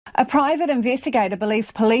A private investigator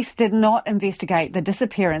believes police did not investigate the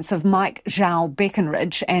disappearance of Mike Zhou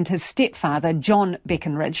Beckenridge and his stepfather, John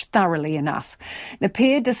Beckenridge, thoroughly enough. The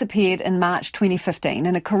pair disappeared in March 2015,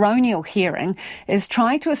 and a coronial hearing is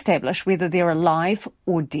trying to establish whether they're alive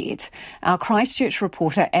or dead. Our Christchurch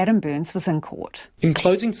reporter Adam Burns was in court. In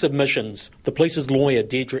closing submissions, the police's lawyer,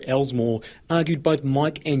 Deirdre Elsmore, argued both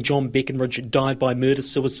Mike and John Beckenridge died by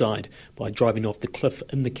murder-suicide by driving off the cliff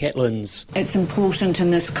in the Catlins. It's important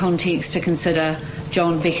in this context to consider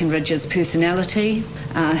John Beckenridge's personality,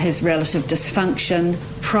 his relative dysfunction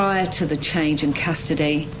prior to the change in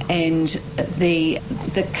custody, and the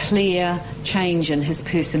clear change in his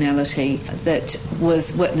personality that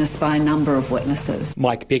was witnessed by a number of witnesses.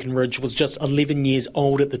 Mike Beckenridge was just 11 years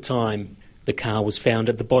old at the time. The car was found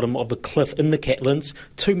at the bottom of a cliff in the Catlins.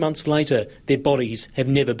 2 months later, their bodies have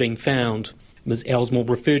never been found. Ms Elsmore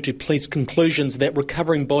referred to police conclusions that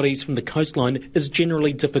recovering bodies from the coastline is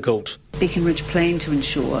generally difficult. Beckenridge planned to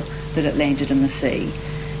ensure that it landed in the sea.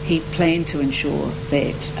 He planned to ensure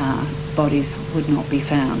that bodies would not be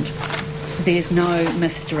found. There's no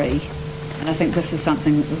mystery, and I think this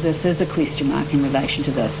is a question mark in relation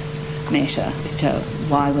to this matter as to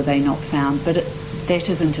why were they not found, but that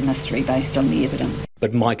isn't a mystery based on the evidence.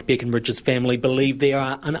 But Mike Beckenridge's family believe there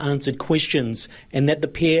are unanswered questions and that the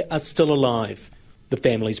pair are still alive. The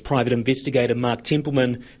family's private investigator, Mark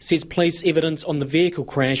Templeman, says police evidence on the vehicle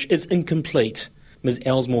crash is incomplete. Ms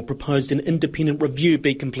Elsmore proposed an independent review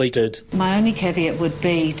be completed. My only caveat would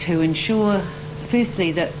be to ensure,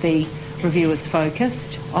 firstly, that the review is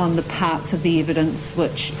focused on the parts of the evidence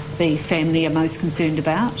which the family are most concerned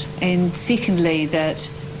about, and secondly, that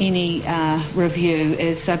any review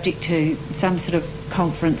is subject to some sort of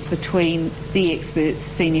conference between the experts,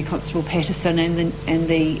 Senior Constable Patterson and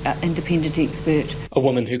the independent expert. A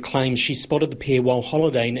woman who claims she spotted the pair while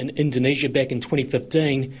holidaying in Indonesia back in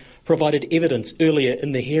 2015 provided evidence earlier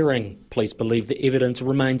in the hearing. Police believe the evidence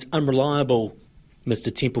remains unreliable.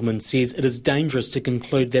 Mr Templeman says it is dangerous to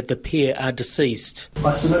conclude that the pair are deceased.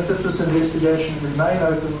 I submit that this investigation remain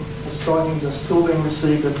open as sightings are still being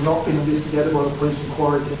received and have not been investigated by the police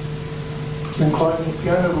inquiry team. In closing,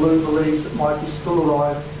 Fiona Blue believes that Mike is still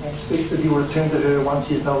alive and expects that he will return to her once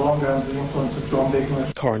he is no longer under the influence of John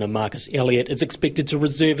Beckenridge. Coroner Marcus Elliott is expected to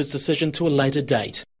reserve his decision to a later date.